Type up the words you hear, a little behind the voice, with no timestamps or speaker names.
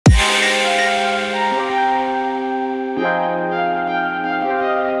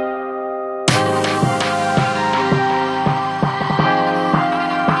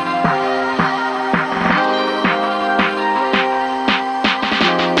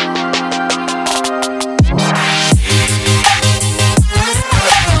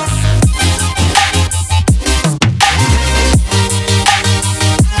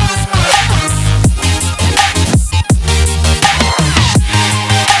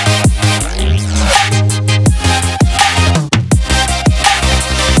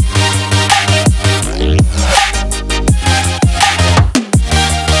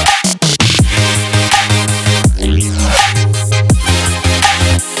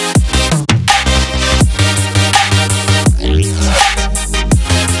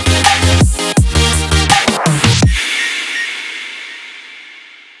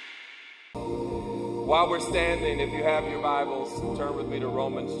While we're standing, if you have your Bibles, turn with me to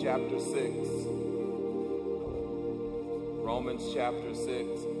Romans chapter 6. Romans chapter 6.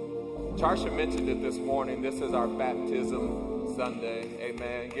 Tarsha mentioned it this morning. This is our baptism Sunday.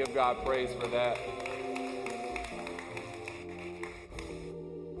 Amen. Give God praise for that.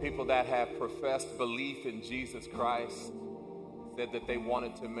 People that have professed belief in Jesus Christ said that they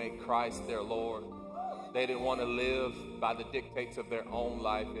wanted to make Christ their Lord. They didn't want to live by the dictates of their own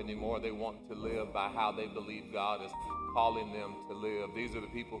life anymore. They want to live by how they believe God is calling them to live. These are the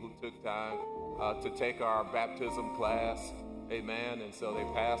people who took time to take our baptism class. Amen. And so they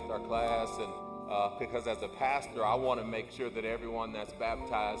passed our class. And because as a pastor, I want to make sure that everyone that's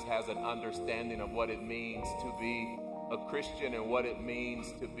baptized has an understanding of what it means to be a Christian and what it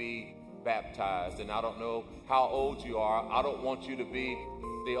means to be baptized. And I don't know how old you are. I don't want you to be,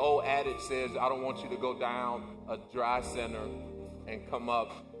 the old adage says, I don't want you to go down a dry center and come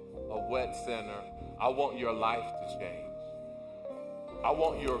up a wet center. I want your life to change. I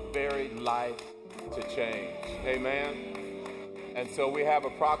want your very life to change. Amen. And so we have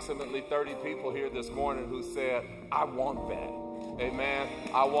approximately 30 people here this morning who said, I want that. Amen.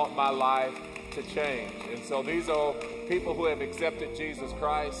 I want my life to change. And so these are people who have accepted Jesus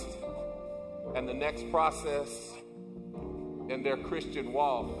Christ. And the next process in their Christian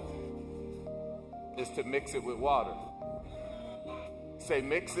walk is to mix it with water. Say,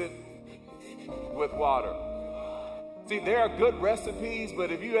 mix it with water. See, there are good recipes,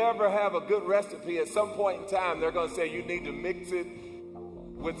 but if you ever have a good recipe, at some point in time, they're going to say you need to mix it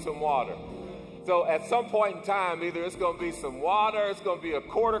with some water. So at some point in time, either it's going to be some water, it's going to be a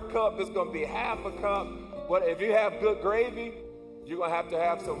quarter cup, it's going to be half a cup. But if you have good gravy, you're going to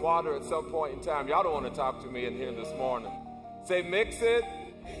have some water at some point in time. Y'all don't want to talk to me in here this morning. Say, mix it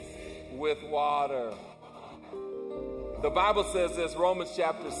with water. The Bible says this, Romans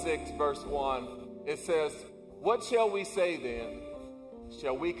chapter 6, verse 1. It says, what shall we say then?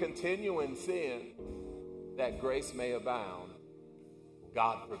 Shall we continue in sin that grace may abound?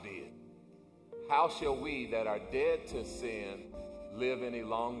 God forbid. How shall we that are dead to sin live any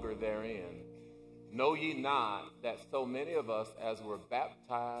longer therein? Know ye not that so many of us as were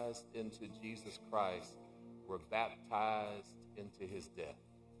baptized into Jesus Christ were baptized into his death?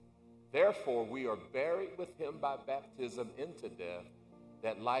 Therefore we are buried with him by baptism into death,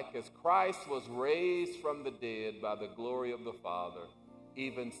 that like as Christ was raised from the dead by the glory of the Father,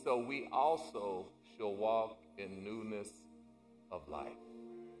 even so we also shall walk in newness of life.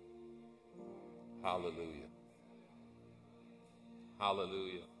 Hallelujah.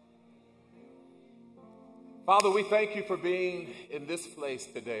 Hallelujah. Father, we thank you for being in this place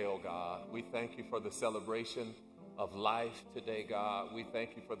today, oh God. We thank you for the celebration of life today, God. We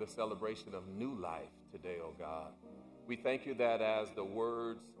thank you for the celebration of new life today, oh God. We thank you that as the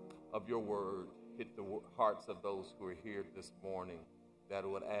words of your word hit the hearts of those who are here this morning, that it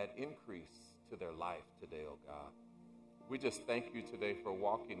would add increase to their life today, oh God. We just thank you today for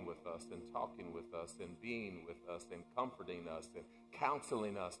walking with us and talking with us and being with us and comforting us and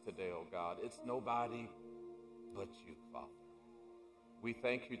counseling us today, oh God. It's nobody but you, Father. We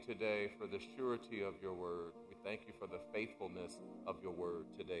thank you today for the surety of your word. We thank you for the faithfulness of your word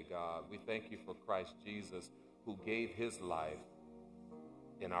today, God. We thank you for Christ Jesus, who gave his life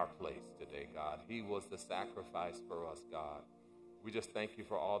in our place today, God. He was the sacrifice for us, God. We just thank you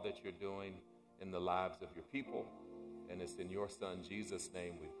for all that you're doing in the lives of your people. And it's in your son, Jesus'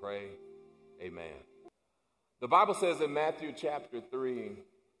 name we pray. Amen. The Bible says in Matthew chapter 3,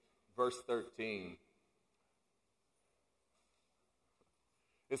 verse 13,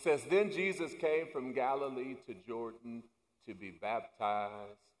 it says, then Jesus came from Galilee to Jordan to be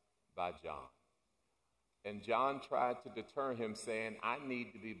baptized by John. And John tried to deter him, saying, I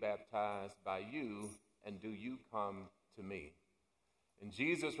need to be baptized by you, and do you come to me? And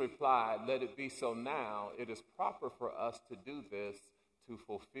Jesus replied, let it be so now. It is proper for us to do this to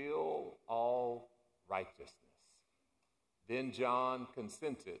fulfill all righteousness. Then John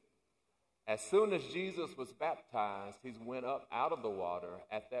consented. As soon as Jesus was baptized, he went up out of the water.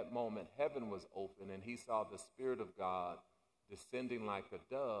 At that moment, heaven was open, and he saw the Spirit of God descending like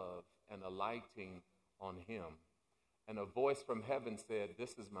a dove and alighting on him. And a voice from heaven said,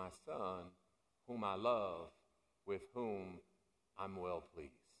 this is my Son, whom I love, with whom I'm well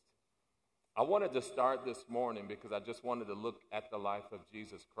pleased. I wanted to start this morning because I just wanted to look at the life of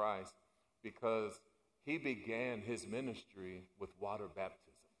Jesus Christ, because he began his ministry with water baptism.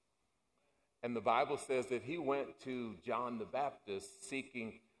 And the Bible says that he went to John the Baptist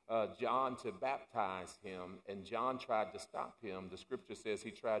seeking John to baptize him, and John tried to stop him. The scripture says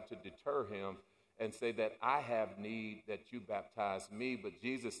he tried to deter him and say that I have need that you baptize me. But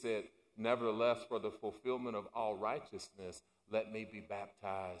Jesus said, nevertheless, for the fulfillment of all righteousness, let me be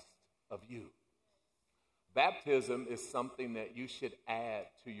baptized of you. Baptism is something that you should add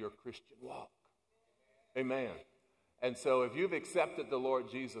to your Christian walk. Amen. And so if you've accepted the Lord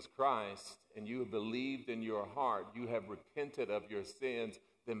Jesus Christ and you have believed in your heart, you have repented of your sins,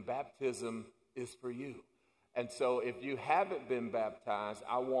 then baptism is for you. And so if you haven't been baptized,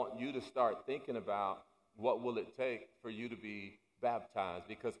 I want you to start thinking about what will it take for you to be baptized.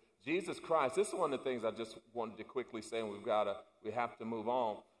 Because Jesus Christ, this is one of the things I just wanted to quickly say, and we have to move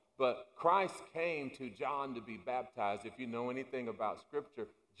on. But Christ came to John to be baptized. If you know anything about Scripture,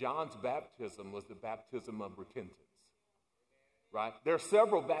 John's baptism was the baptism of repentance. Right? There are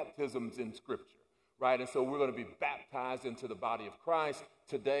several baptisms in Scripture, right? And so we're going to be baptized into the body of Christ.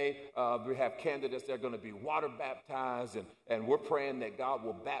 Today, we have candidates that are going to be water baptized, and we're praying that God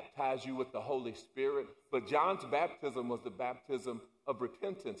will baptize you with the Holy Spirit. But John's baptism was the baptism of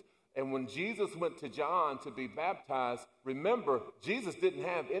repentance. And when Jesus went to John to be baptized, remember, Jesus didn't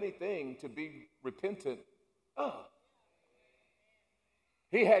have anything to be repentant of.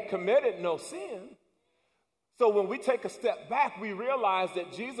 He had committed no sin. So when we take a step back, we realize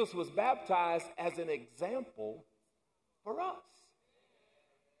that Jesus was baptized as an example for us,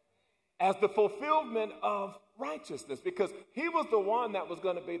 as the fulfillment of righteousness, because he was the one that was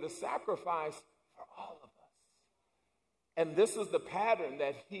going to be the sacrifice for all of us. And this is the pattern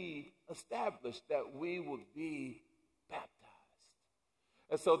that he established, that we would be baptized.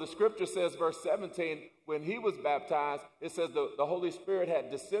 And so the scripture says, verse 17, when he was baptized, it says the Holy Spirit had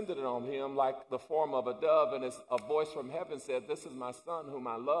descended on him like the form of a dove, and a voice from heaven said, this is my Son whom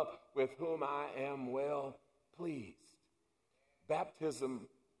I love, with whom I am well pleased. Baptism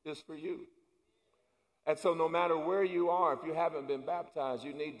is for you. And so no matter where you are, if you haven't been baptized,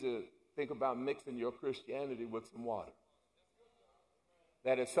 you need to think about mixing your Christianity with some water.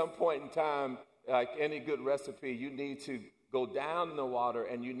 That at some point in time, like any good recipe, you need to go down in the water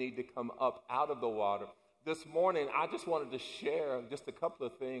and you need to come up out of the water. This morning, I just wanted to share just a couple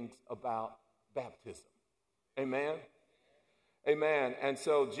of things about baptism. Amen? Amen. And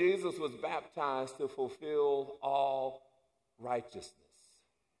so Jesus was baptized to fulfill all righteousness.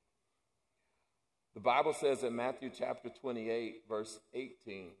 The Bible says in Matthew chapter 28, verse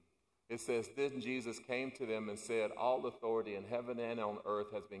 18, it says, then Jesus came to them and said, all authority in heaven and on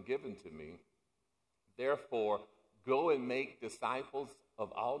earth has been given to me. Therefore, go and make disciples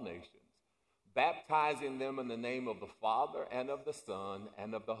of all nations, baptizing them in the name of the Father and of the Son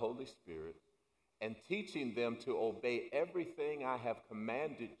and of the Holy Spirit, and teaching them to obey everything I have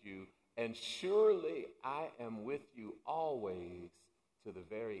commanded you. And surely I am with you always to the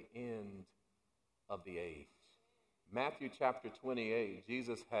very end of the age. Matthew chapter 28,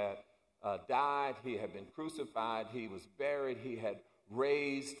 Jesus had died, he had been crucified, he was buried, he had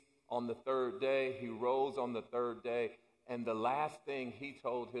raised on the third day, he rose on the third day, and the last thing he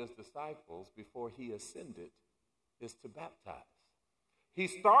told his disciples before he ascended is to baptize. He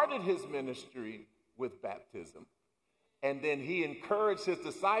started his ministry with baptism, and then he encouraged his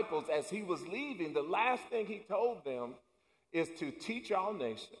disciples as he was leaving. The last thing he told them is to teach all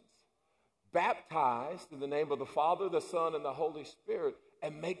nations, baptize in the name of the Father, the Son, and the Holy Spirit,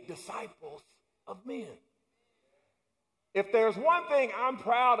 and make disciples of men. If there's one thing I'm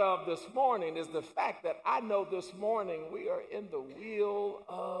proud of this morning is the fact that I know this morning we are in the will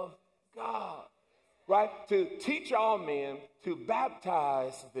of God, right? To teach all men, to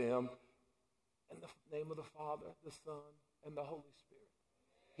baptize them in the name of the Father, the Son, and the Holy Spirit.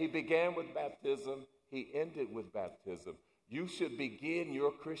 He began with baptism. He ended with baptism. You should begin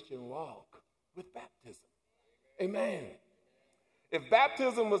your Christian walk with baptism. Amen. If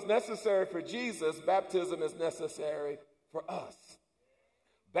baptism was necessary for Jesus, baptism is necessary for us.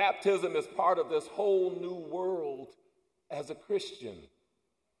 Baptism is part of this whole new world as a Christian.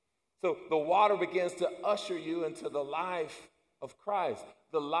 So the water begins to usher you into the life of Christ,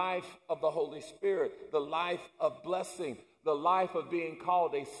 the life of the Holy Spirit, the life of blessing, the life of being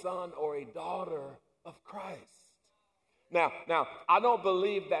called a son or a daughter of Christ. Now, I don't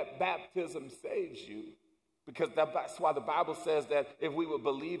believe that baptism saves you, because that's why the Bible says that if we would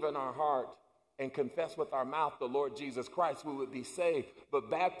believe in our heart and confess with our mouth the Lord Jesus Christ, we would be saved.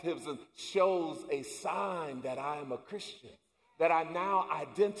 But baptism shows a sign that I am a Christian, that I now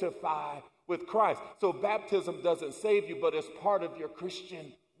identify with Christ. So baptism doesn't save you, but it's part of your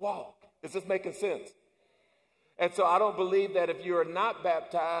Christian walk. Is this making sense? And so I don't believe that if you're not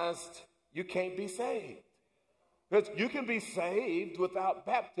baptized, you can't be saved. Because you can be saved without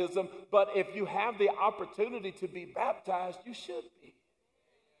baptism, but if you have the opportunity to be baptized, you should be.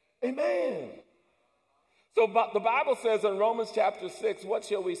 Amen. So but the Bible says in Romans chapter 6, what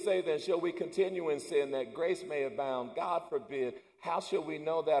shall we say then? Shall we continue in sin that grace may abound? God forbid. How shall we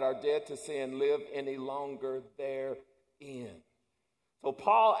know that our dead to sin live any longer therein? So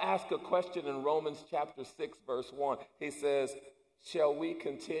Paul asked a question in Romans chapter 6, verse 1. He says, shall we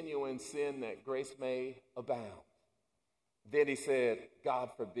continue in sin that grace may abound? Then he said, God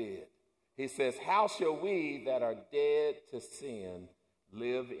forbid. He says, how shall we that are dead to sin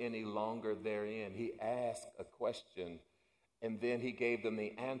live any longer therein? He asked a question, and then he gave them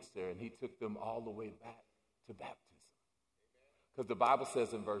the answer, and he took them all the way back to baptism. Because the Bible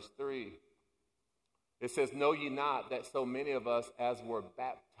says in verse 3, it says, know ye not that so many of us as were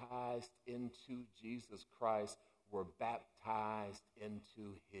baptized into Jesus Christ were baptized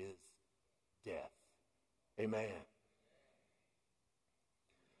into his death? Amen.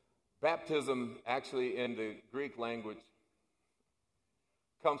 Baptism, actually, in the Greek language,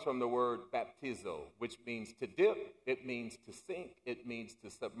 comes from the word baptizo, which means to dip, it means to sink, it means to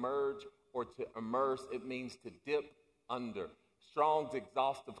submerge or to immerse, it means to dip under. Strong's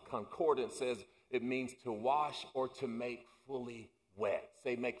Exhaustive Concordance says it means to wash or to make fully wet.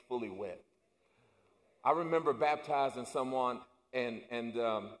 Say, make fully wet. I remember baptizing someone, and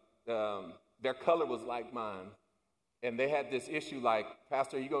their color was like mine. And they had this issue like,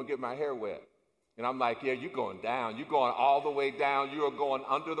 Pastor, are you going to get my hair wet? And I'm like, yeah, you're going down. You're going all the way down. You are going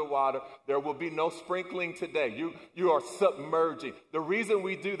under the water. There will be no sprinkling today. You are submerging. The reason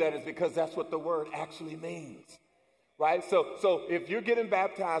we do that is because that's what the word actually means, right? So if you're getting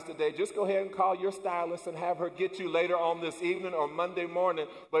baptized today, just go ahead and call your stylist and have her get you later on this evening or Monday morning.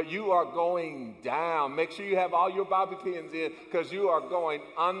 But you are going down. Make sure you have all your bobby pins in, because you are going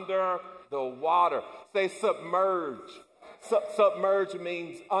under the water. Say submerge. Submerge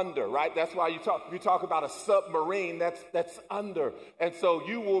means under, right? That's why you talk about a submarine, that's under. And so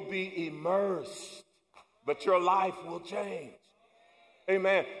you will be immersed, but your life will change.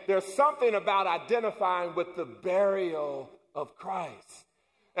 Amen. There's something about identifying with the burial of Christ.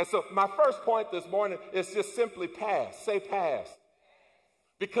 And so my first point this morning is just simply past. Say past.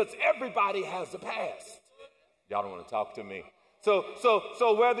 Because everybody has a past. Y'all don't want to talk to me.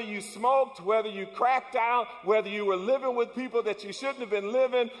 So whether you smoked, whether you cracked out, whether you were living with people that you shouldn't have been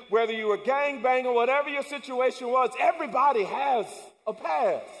living, whether you were gangbanging, whatever your situation was, everybody has a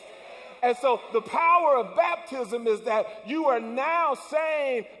past. And so the power of baptism is that you are now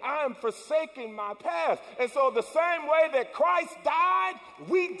saying, I am forsaking my past. And so the same way that Christ died,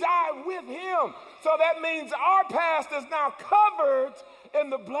 we died with him. So that means our past is now covered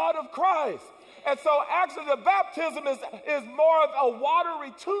in the blood of Christ. And so actually the baptism is more of a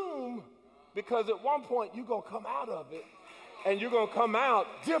watery tomb, because at one point you're going to come out of it and you're going to come out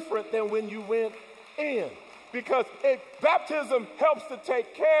different than when you went in. Because baptism helps to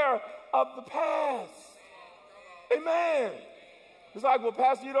take care of the past. Amen. It's like, well,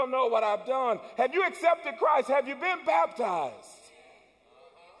 Pastor, you don't know what I've done. Have you accepted Christ? Have you been baptized?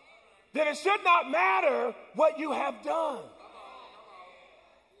 Then it should not matter what you have done.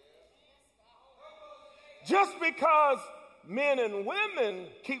 Just because men and women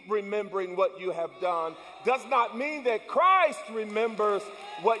keep remembering what you have done does not mean that Christ remembers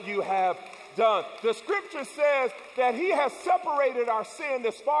what you have done. The scripture says that he has separated our sin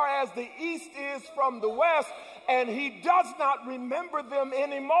as far as the east is from the west, and he does not remember them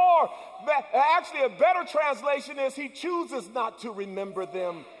anymore. Actually, a better translation is he chooses not to remember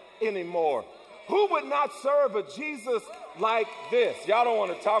them anymore. Who would not serve a Jesus like this? Y'all don't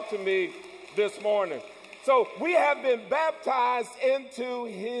want to talk to me this morning. So we have been baptized into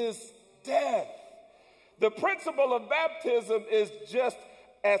his death. The principle of baptism is just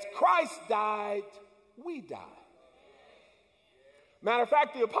as Christ died, we died. Matter of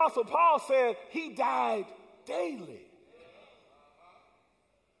fact, the Apostle Paul said he died daily.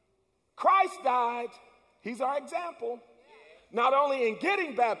 Christ died. He's our example. not only in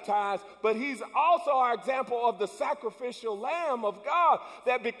getting baptized, but he's also our example of the sacrificial Lamb of God,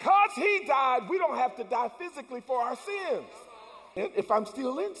 that because he died, we don't have to die physically for our sins. If I'm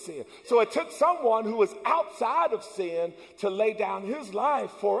still in sin. So it took someone who was outside of sin to lay down his life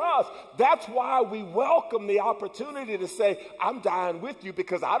for us. That's why we welcome the opportunity to say, I'm dying with you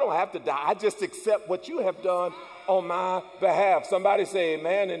because I don't have to die. I just accept what you have done on my behalf. Somebody say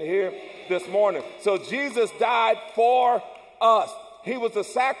amen in here this morning. So Jesus died for us. He was a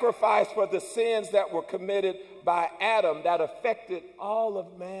sacrifice for the sins that were committed by Adam that affected all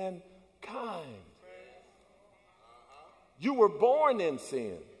of mankind. You were born in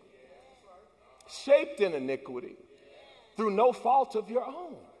sin, shaped in iniquity, through no fault of your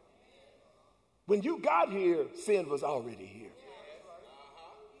own. When you got here, sin was already here.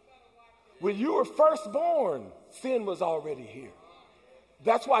 When you were first born, sin was already here.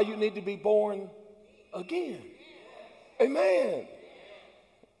 That's why you need to be born again. Amen.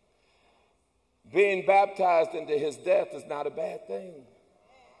 Being baptized into his death is not a bad thing.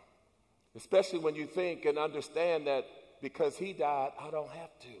 Especially when you think and understand that because he died, I don't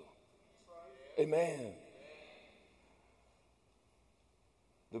have to. Amen.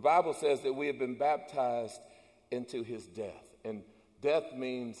 The Bible says that we have been baptized into his death. And death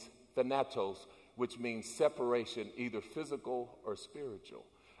means thanatos, which means separation, either physical or spiritual.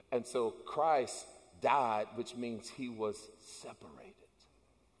 And so Christ died, which means he was separated.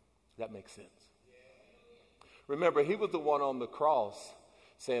 That makes sense. Remember, he was the one on the cross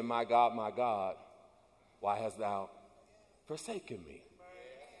saying, my God, why hast thou forsaken me?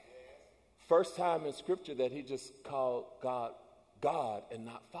 First time in Scripture that he just called God, God and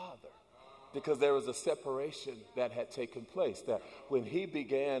not Father. Because there was a separation that had taken place. That when he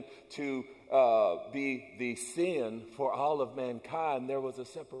began to be the sin for all of mankind, there was a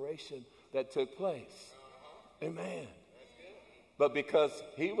separation that took place. Amen. But because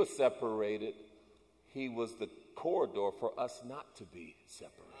he was separated, he was the corridor for us not to be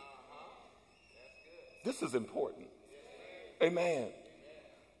separated. This is important. Amen.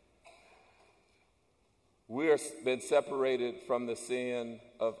 We're been separated from the sin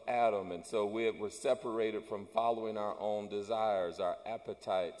of Adam, and so we're separated from following our own desires, our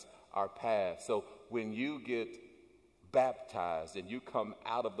appetites, our past. So when you get baptized and you come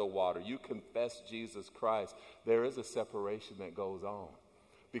out of the water, you confess Jesus Christ, there is a separation that goes on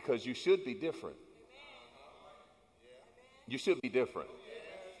because you should be different. You should be different.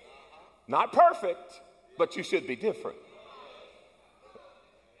 Not perfect, but you should be different.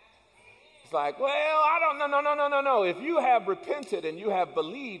 It's like, well, I don't know. No. If you have repented and you have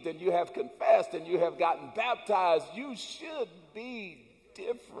believed and you have confessed and you have gotten baptized, you should be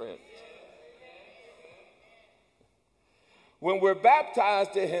different. When we're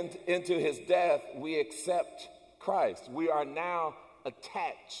baptized into his death, we accept Christ. We are now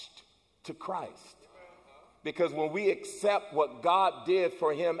attached to Christ. Because when we accept what God did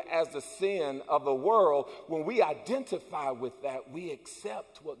for him as the sin of the world, when we identify with that, we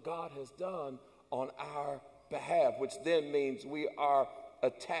accept what God has done on our behalf, which then means we are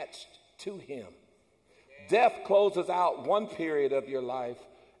attached to him. Death closes out one period of your life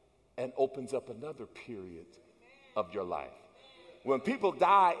and opens up another period of your life. When people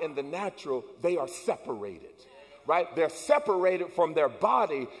die in the natural, they are separated. Right? They're separated from their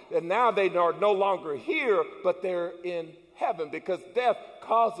body, and now they are no longer here, but they're in heaven because death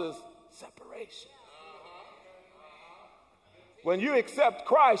causes separation. When you accept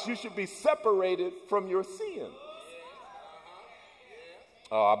Christ, you should be separated from your sin.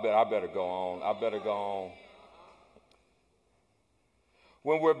 Oh, I better go on.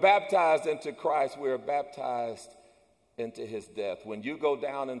 When we're baptized into Christ, we are baptized into his death. When you go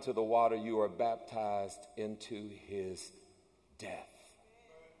down into the water, you are baptized into his death.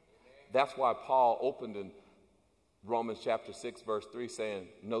 That's why Paul opened in Romans chapter 6, verse 3 saying,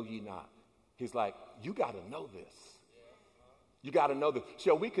 know ye not. He's like, you got to know this. You got to know this.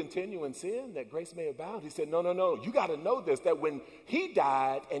 Shall we continue in sin that grace may abound? He said, no. You got to know this, that when he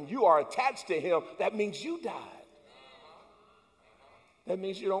died and you are attached to him, that means you died. That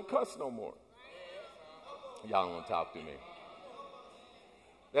means you don't cuss no more. Y'all don't want to talk to me.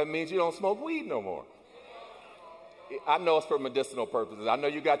 That means you don't smoke weed no more. I know it's for medicinal purposes. I know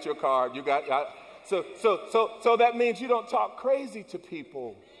you got your card. So that means you don't talk crazy to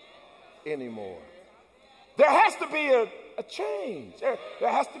people anymore. There has to be a change. There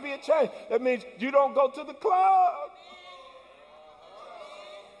has to be a change. That means you don't go to the club.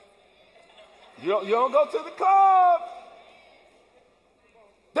 You don't go to the club.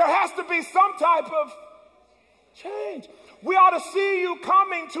 There has to be some type of change. We ought to see you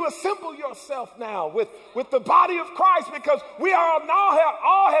coming to assemble yourself now with the body of Christ, because we are now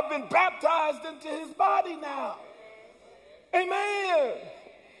all have been baptized into his body now. Amen.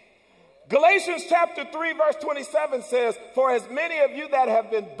 Galatians chapter 3 verse 27 says, for as many of you that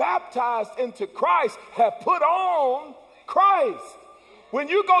have been baptized into Christ have put on Christ. When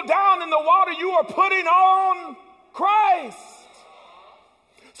you go down in the water, you are putting on Christ.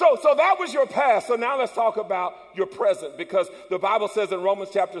 So that was your past. So now let's talk about your present, because the Bible says in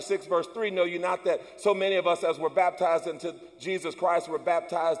Romans chapter 6 verse 3, know you not that so many of us as were baptized into Jesus Christ were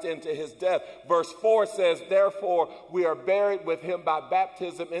baptized into his death. Verse 4 says, therefore we are buried with him by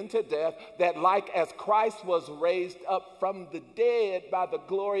baptism into death, that like as Christ was raised up from the dead by the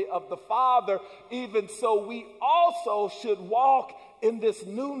glory of the Father, even so we also should walk in this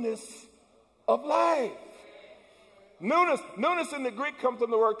newness of life. Newness in the Greek comes from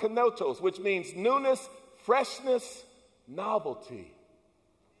the word kenotos, which means newness, freshness, novelty,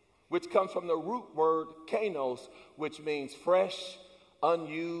 which comes from the root word kanos, which means fresh,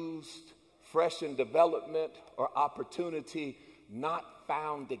 unused, fresh in development or opportunity, not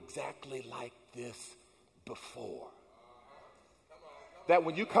found exactly like this before. That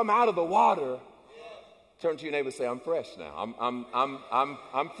when you come out of the water, turn to your neighbor and say, I'm fresh now.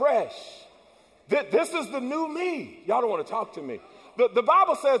 I'm fresh. This is the new me. Y'all don't want to talk to me. The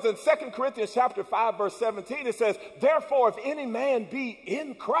Bible says in 2 Corinthians chapter 5, verse 17, it says, therefore, if any man be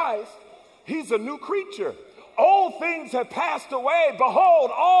in Christ, he's a new creature. Old things have passed away.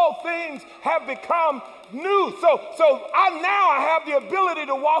 Behold, all things have become new. So I have the ability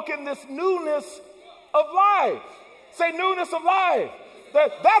to walk in this newness of life. Say newness of life.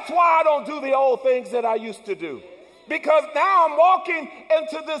 That's why I don't do the old things that I used to do. Because now I'm walking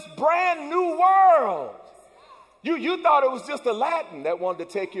into this brand new world. You thought it was just a Latin that wanted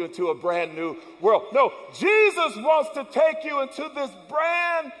to take you into a brand new world. No, Jesus wants to take you into this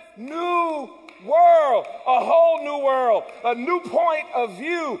brand new world, a whole new world, a new point of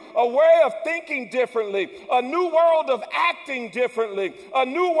view, a way of thinking differently, a new world of acting differently, a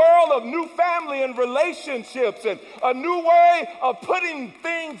new world of new family and relationships, and a new way of putting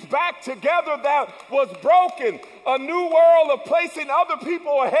things back together that was broken, a new world of placing other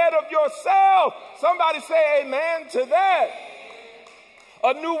people ahead of yourself. Somebody say amen to that.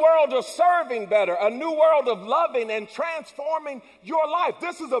 A new world of serving better, a new world of loving and transforming your life.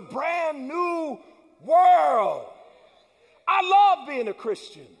 This is a brand new world. I love being a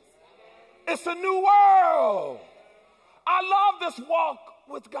Christian. It's a new world. I love this walk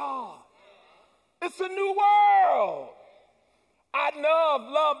with God. It's a new world. I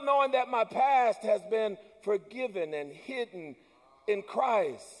love knowing that my past has been forgiven and hidden in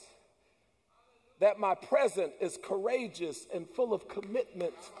Christ. That my present is courageous and full of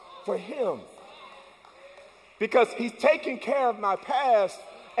commitment for him. Because he's taking care of my past,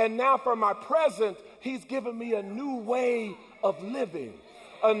 and now for my present, he's given me a new way of living,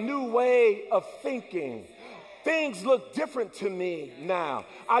 a new way of thinking. Things look different to me now.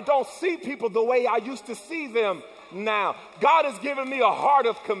 I don't see people the way I used to see them now. God has given me a heart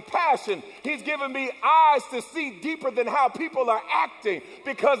of compassion. He's given me eyes to see deeper than how people are acting,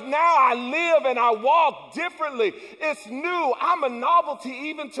 because now I live and I walk differently. It's new. I'm a novelty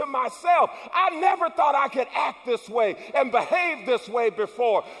even to myself. I never thought I could act this way and behave this way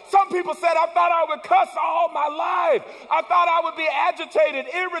before. Some people said I thought I would cuss all my life. I thought I would be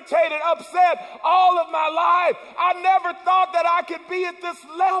agitated, irritated, upset all of my life. I never thought that I could be at this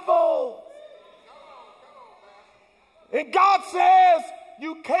level. And God says,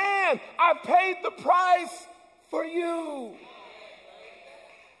 you can. I paid the price for you.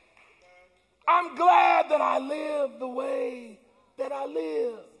 I'm glad that I live the way that I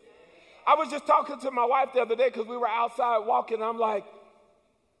live. I was just talking to my wife the other day because we were outside walking. I'm like,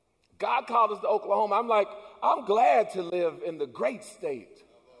 God called us to Oklahoma. I'm like, I'm glad to live in the great state.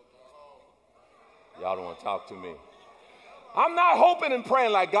 Y'all don't want to talk to me. I'm not hoping and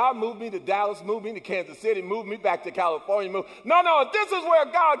praying like, God, move me to Dallas, move me to Kansas City, move me back to California. No, if this is where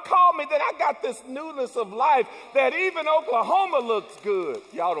God called me, then I got this newness of life that even Oklahoma looks good.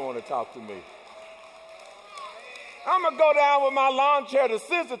 Y'all don't want to talk to me. I'm going to go down with my lawn chair to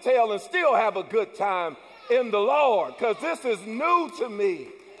Scissortail and still have a good time in the Lord, because this is new to me.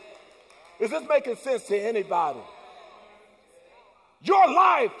 Is this making sense to anybody? Your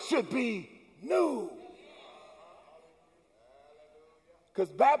life should be new. Because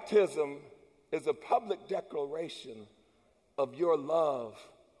baptism is a public declaration of your love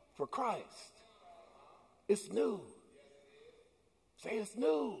for Christ. It's new. Say it's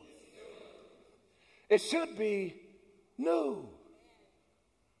new. It should be new.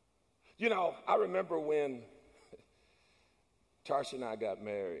 You know, I remember when Tarsha and I got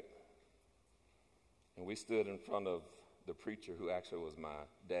married, and we stood in front of the preacher who actually was my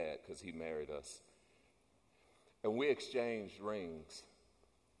dad because he married us. And we exchanged rings.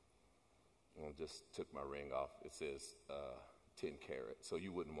 And I just took my ring off. It says 10 carat, so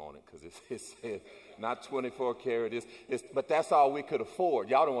you wouldn't want it because it said not 24 carat. But that's all we could afford.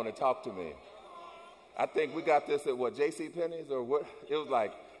 Y'all don't want to talk to me. I think we got this at what, J.C. Penney's or what? It was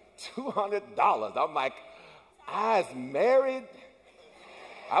like $200. I'm like, I was married.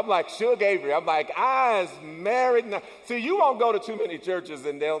 I'm like Suge Avery. I'm like, I was married. Now, see, you won't go to too many churches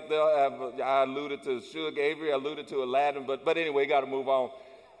and they'll have, I alluded to Suge Avery, I alluded to Aladdin, but anyway, got to move on.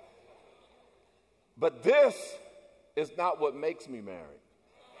 But this is not what makes me married.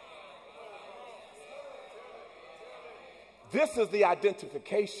 This is the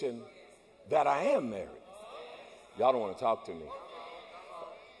identification that I am married. Y'all don't want to talk to me.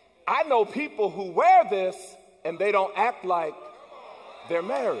 I know people who wear this and they don't act like they're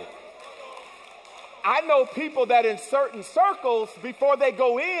married. I know people that in certain circles, before they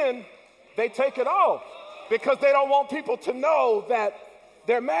go in, they take it off because they don't want people to know that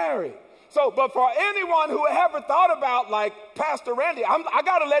they're married. So, but for anyone who ever thought about, like Pastor Randy, I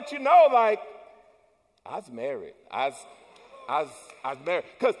got to let you know, like, I was married. I was married.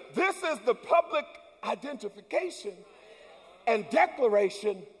 Because this is the public identification and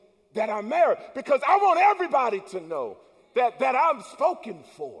declaration that I'm married. Because I want everybody to know that I'm spoken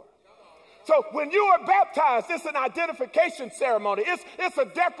for. So when you are baptized, it's an identification ceremony. It's a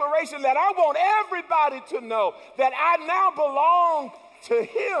declaration that I want everybody to know that I now belong to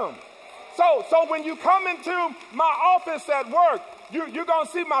him. So when you come into my office at work, you're going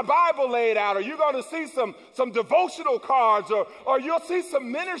to see my Bible laid out, or you're going to see some devotional cards, or you'll see some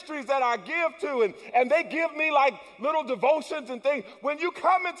ministries that I give to, and they give me like little devotions and things. When you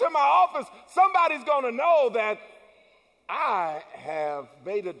come into my office, somebody's going to know that I have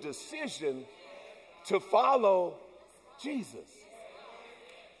made a decision to follow Jesus.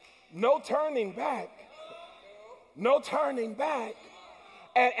 No turning back. No turning back.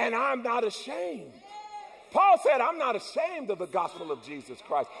 And I'm not ashamed. Paul said, I'm not ashamed of the gospel of Jesus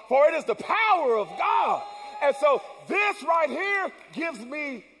Christ, for it is the power of God. And so this right here gives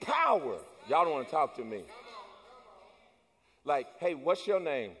me power. Y'all don't want to talk to me. Like, hey, what's your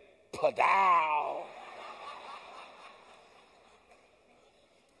name? Padow.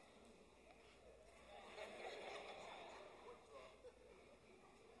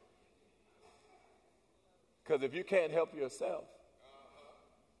 Because if you can't help yourself,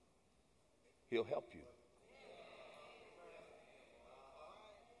 he'll help you.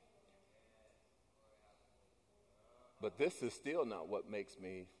 But this is still not what makes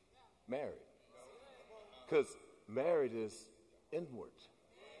me married. Because married is inward.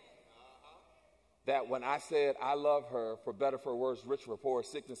 That when I said I love her, for better, for worse, rich, for poor,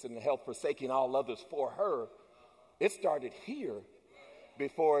 sickness, and health, forsaking all others for her, it started here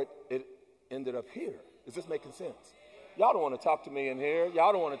before it ended up here. Is this making sense? Y'all don't want to talk to me in here.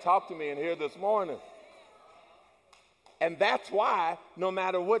 Y'all don't want to talk to me in here this morning. And that's why no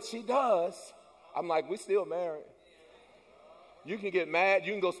matter what she does, I'm like, we still married. You can get mad.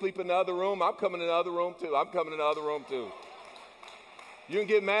 You can go sleep in the other room. I'm coming in the other room too. I'm coming in the other room too. You can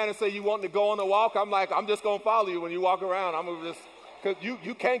get mad and say you want to go on the walk. I'm like, I'm just going to follow you when you walk around. I'm going to just, because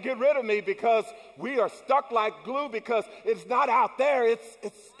you can't get rid of me because we are stuck like glue because it's not out there. It's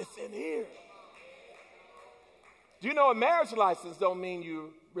in here. Do you know a marriage license don't mean you're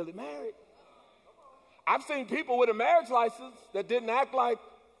really married? I've seen people with a marriage license that didn't act like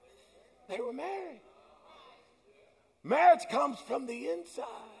they were married. Marriage comes from the inside.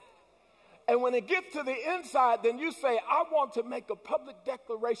 And when it gets to the inside, then you say, I want to make a public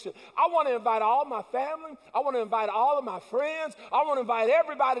declaration. I want to invite all my family. I want to invite all of my friends. I want to invite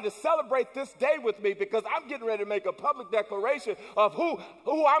everybody to celebrate this day with me because I'm getting ready to make a public declaration of who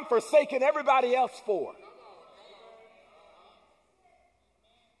I'm forsaking everybody else for.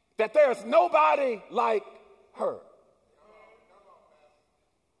 That there's nobody like her.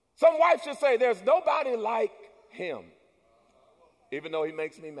 Some wives should say, there's nobody like him, even though he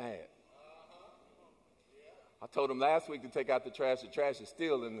makes me mad. I told him last week to take out the trash. The trash is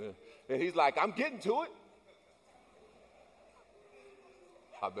still in there. And he's like, I'm getting to it.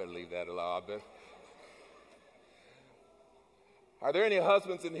 I better leave that alone. Are there any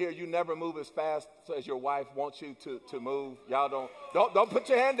husbands in here you never move as fast as your wife wants you to move? Y'all don't put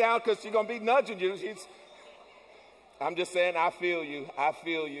your hand down because she's going to be nudging you. I'm just saying, I feel you. I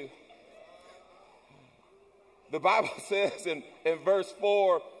feel you. The Bible says in verse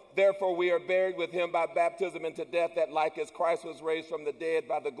 4, therefore we are buried with him by baptism into death, that like as Christ was raised from the dead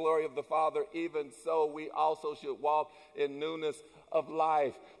by the glory of the Father, even so we also should walk in newness of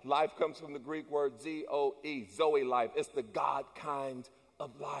life. Life comes from the Greek word Zoe, Zoe life. It's the God kind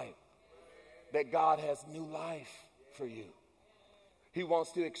of life. That God has new life for you. He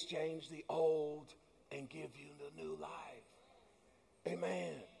wants to exchange the old and give you the new life.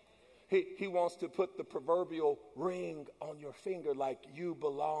 Amen. He wants to put the proverbial ring on your finger like you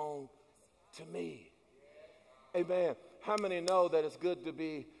belong to me. Amen. How many know that it's good to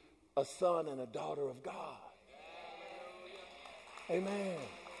be a son and a daughter of God? Amen.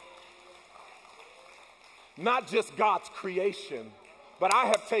 Not just God's creation, but I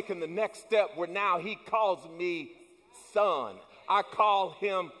have taken the next step where now he calls me son. I call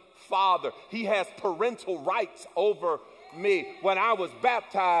him father. He has parental rights over me. When I was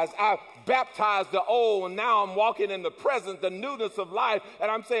baptized, I baptized the old, and now I'm walking in the present, the newness of life.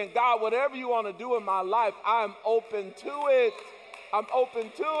 And I'm saying, God, whatever you want to do in my life, I'm open to it. I'm open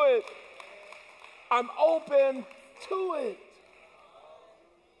to it. I'm open to it.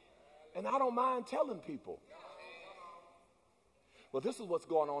 And I don't mind telling people, well, this is what's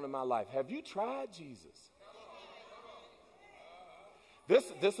going on in my life. Have you tried Jesus?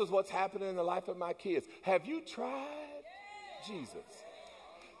 This is what's happening in the life of my kids. Have you tried Jesus?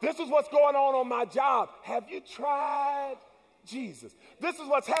 This is what's going on my job. Have you tried Jesus? This is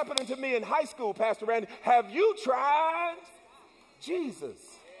what's happening to me in high school, Pastor Randy. Have you tried Jesus?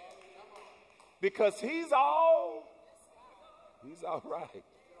 Because he's all right.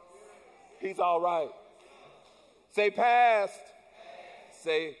 He's all right. Say past.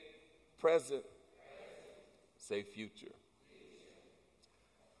 Say present. Say future.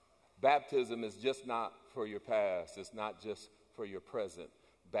 Baptism is just not for your past. It's not just for your present.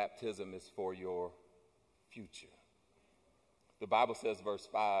 Baptism is for your future. The Bible says, verse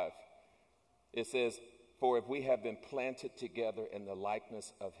 5, it says, for if we have been planted together in the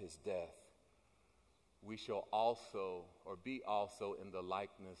likeness of his death, we shall also, or be also in the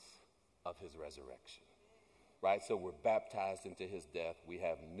likeness of his resurrection. Right? So we're baptized into his death. We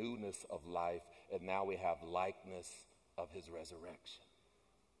have newness of life, and now we have likeness of his resurrection.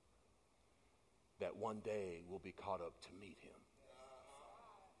 That one day we'll be caught up to meet him.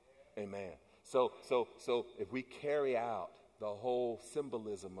 Amen. So if we carry out the whole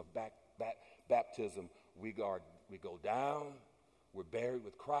symbolism of baptism, we go down, we're buried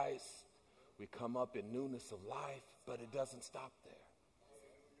with Christ, we come up in newness of life, but it doesn't stop there.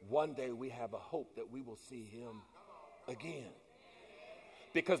 One day we have a hope that we will see him again.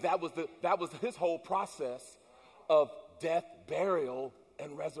 Because that was his whole process of death, burial,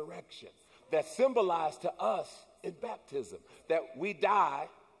 and resurrection. That symbolized to us in baptism that we die,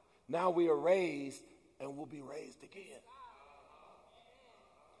 now we are raised, and we'll be raised again.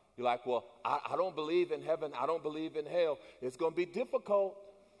 You're like, well, I don't believe in heaven. I don't believe in hell. It's going to be difficult.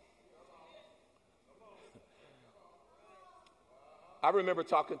 I remember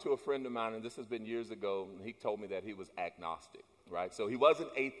talking to a friend of mine, and this has been years ago, and he told me that he was agnostic, right? So he wasn't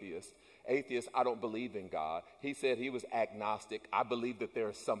atheist. Atheist, I don't believe in God. He said he was agnostic. I believe that there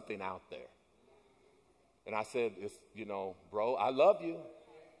is something out there. And I said, bro, I love you.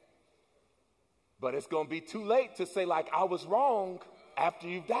 But it's going to be too late to say, like, I was wrong after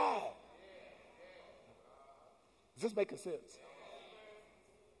you've died. Is this making sense?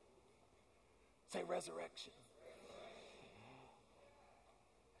 Say resurrection.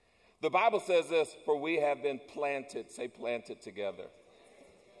 The Bible says this, for we have been planted. Say planted together.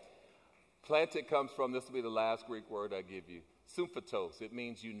 Planted comes from, this will be the last Greek word I give you, symphatos. It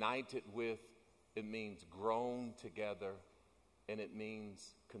means united with, it means grown together, and it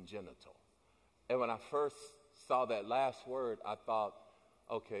means congenital. And when I first saw that last word, I thought,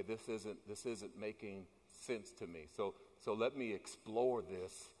 okay, this isn't making sense to me. So let me explore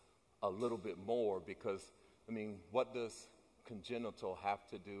this a little bit more, because, what does congenital have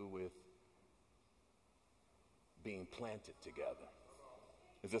to do with being planted together?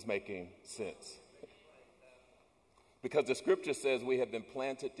 Is this making sense? Because the scripture says we have been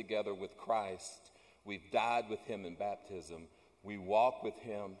planted together with Christ. We've died with him in baptism. We walk with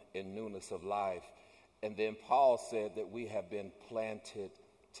him in newness of life. And then Paul said that we have been planted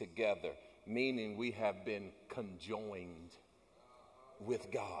together, meaning we have been conjoined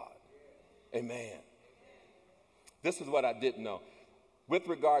with God. Amen. This is what I didn't know. With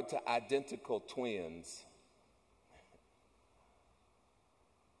regard to identical twins,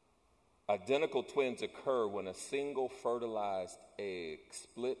 identical twins occur when a single fertilized egg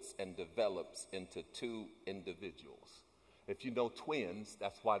splits and develops into two individuals. If you know twins,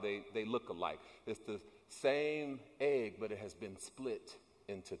 that's why they look alike. It's the same egg, but it has been split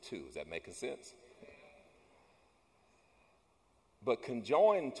into two. Is that making sense? But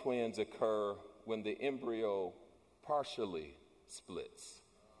conjoined twins occur when the embryo partially splits.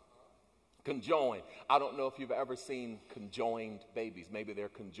 Conjoined. I don't know if you've ever seen conjoined babies. Maybe they're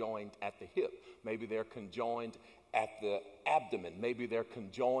conjoined at the hip. Maybe they're conjoined at the abdomen. Maybe they're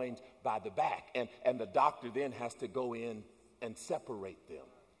conjoined by the back. And the doctor then has to go in and separate them.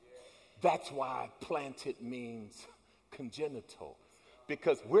 That's why planted means congenital.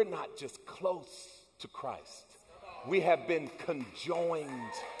 Because we're not just close to Christ. We have been conjoined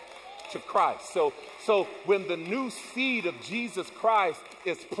to Christ. So when the new seed of Jesus Christ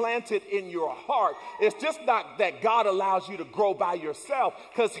is planted in your heart, it's just not that God allows you to grow by yourself,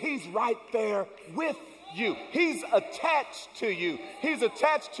 because he's right there with you. He's attached to you. He's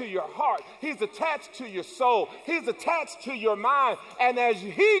attached to your heart. He's attached to your soul. He's attached to your mind. And as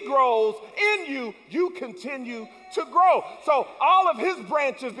he grows in you, you continue to grow. So all of his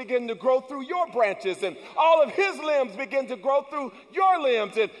branches begin to grow through your branches, and all of his limbs begin to grow through your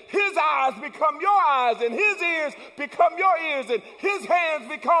limbs, and his eyes become your eyes, and his ears become your ears, and his hands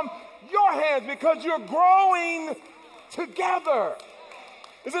become your hands, because you're growing together.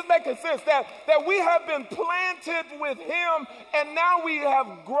 Is this making sense? That we have been planted with him, and now we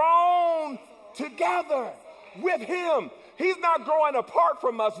have grown together with him. He's not growing apart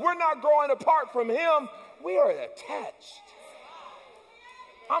from us. We're not growing apart from him. We are attached.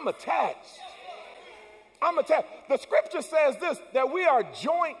 I'm attached. I'm attached. The scripture says this, that we are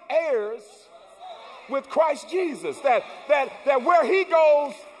joint heirs with Christ Jesus. That where he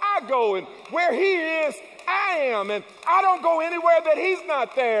goes, I go, and where he is, I am, and I don't go anywhere that he's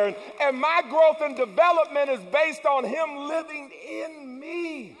not there. And my growth and development is based on him living in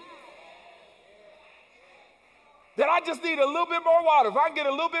me. That I just need a little bit more water. If I can get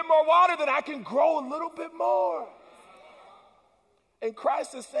a little bit more water, then I can grow a little bit more. And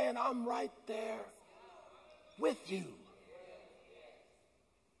Christ is saying, I'm right there with you.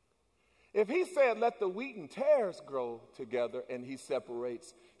 If he said, let the wheat and tares grow together, and he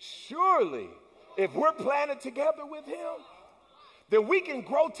separates, surely if we're planted together with him, then we can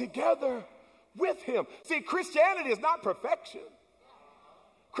grow together with him. See, Christianity is not perfection.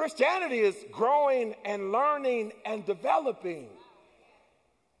 Christianity is growing and learning and developing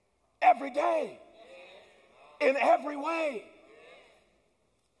every day, in every way.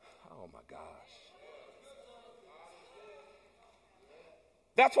 Oh my gosh.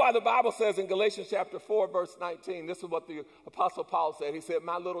 That's why the Bible says in Galatians chapter 4, verse 19, this is what the Apostle Paul said. He said,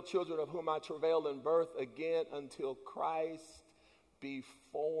 my little children of whom I travail in birth again until Christ be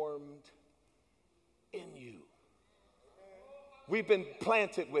formed in you. We've been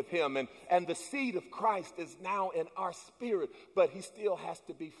planted with him, and the seed of Christ is now in our spirit, but he still has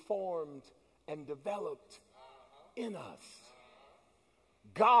to be formed and developed in us.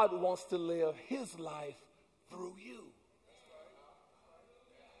 God wants to live his life through you.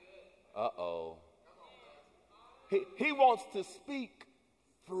 Uh-oh. He wants to speak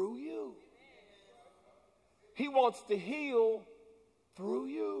through you. He wants to heal through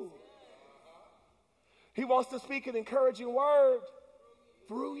you. He wants to speak an encouraging word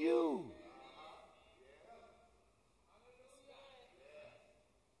through you.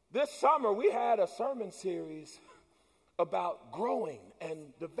 This summer, we had a sermon series about growing and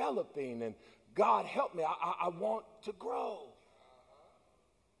developing, and God help me, I want to grow.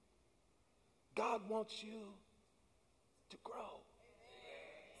 God wants you to grow.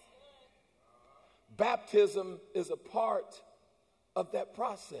 Baptism is a part of that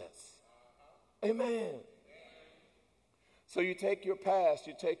process. Amen. So you take your past,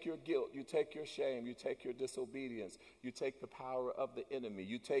 you take your guilt, you take your shame, you take your disobedience, you take the power of the enemy,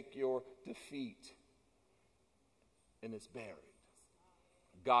 you take your defeat, and it's buried.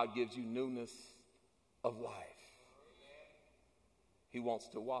 God gives you newness of life. He wants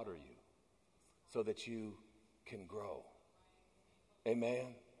to water you so that you can grow. Amen.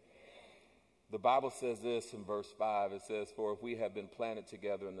 The Bible says this in verse 5. It says, for if we have been planted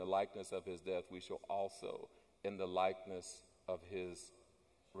together in the likeness of his death, we shall also in the likeness of his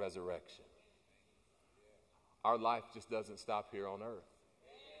resurrection. Our life just doesn't stop here on earth.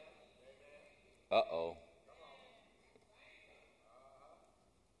 Uh-oh.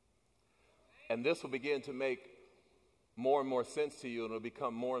 And this will begin to make more and more sense to you, and it'll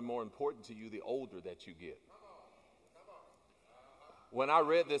become more and more important to you the older that you get. When I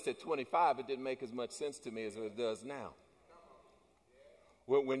read this at 25, it didn't make as much sense to me as it does now.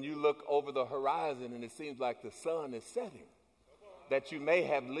 When you look over the horizon and it seems like the sun is setting, that you may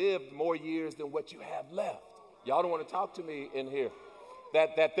have lived more years than what you have left. Y'all don't want to talk to me in here.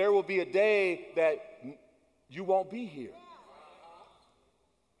 That there will be a day that you won't be here.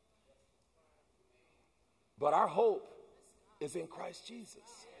 But our hope is in Christ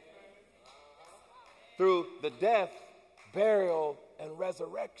Jesus. Through the death, burial, and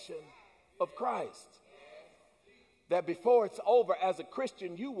resurrection of Christ. That before it's over, as a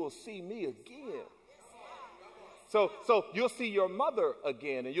Christian, you will see me again. So you'll see your mother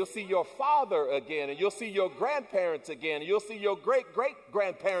again, and you'll see your father again, and you'll see your grandparents again, and you'll see your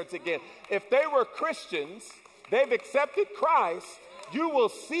great-great-grandparents again. If they were Christians, they've accepted Christ, you will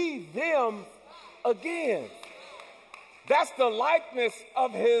see them again. That's the likeness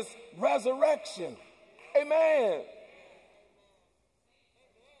of his resurrection. Amen.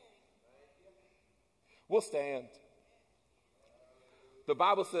 We'll stand. The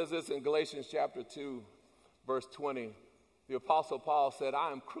Bible says this in Galatians chapter 2, verse 20. The Apostle Paul said,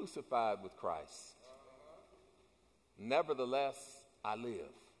 I am crucified with Christ. Nevertheless, I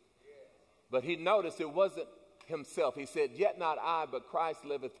live. But he noticed it wasn't himself. He said, yet not I, but Christ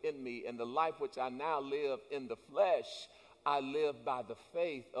liveth in me. And the life which I now live in the flesh, I live by the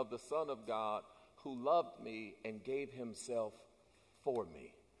faith of the Son of God, who loved me and gave himself for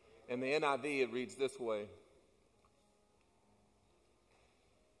me. In the NIV, it reads this way.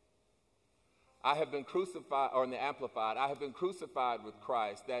 I have been crucified, or in the Amplified, I have been crucified with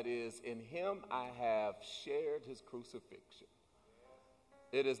Christ. That is, in him I have shared his crucifixion.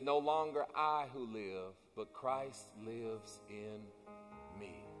 It is no longer I who live, but Christ lives in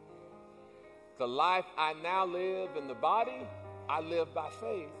me. The life I now live in the body, I live by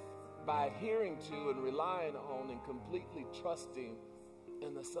faith, by adhering to and relying on and completely trusting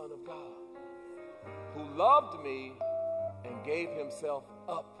in the Son of God, who loved me and gave himself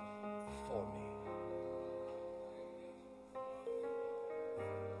up for me.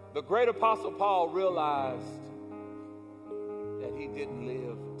 The great Apostle Paul realized that he didn't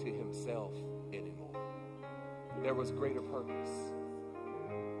live to himself anymore. There was greater purpose.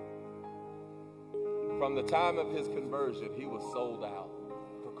 From the time of his conversion, he was sold out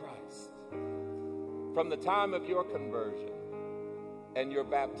for Christ. From the time of your conversion and your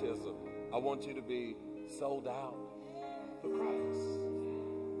baptism, I want you to be sold out for Christ.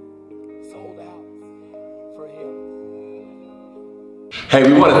 Sold out for him. Hey,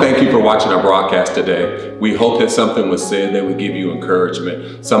 we want to thank you for watching our broadcast today. We hope that something was said that would give you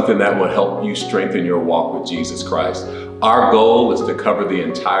encouragement, something that will help you strengthen your walk with Jesus Christ. Our goal is to cover the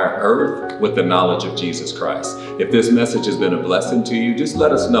entire earth with the knowledge of Jesus Christ. If this message has been a blessing to you, just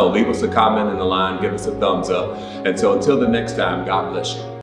let us know. Leave us a comment in the line, give us a thumbs up. And so until the next time, God bless you.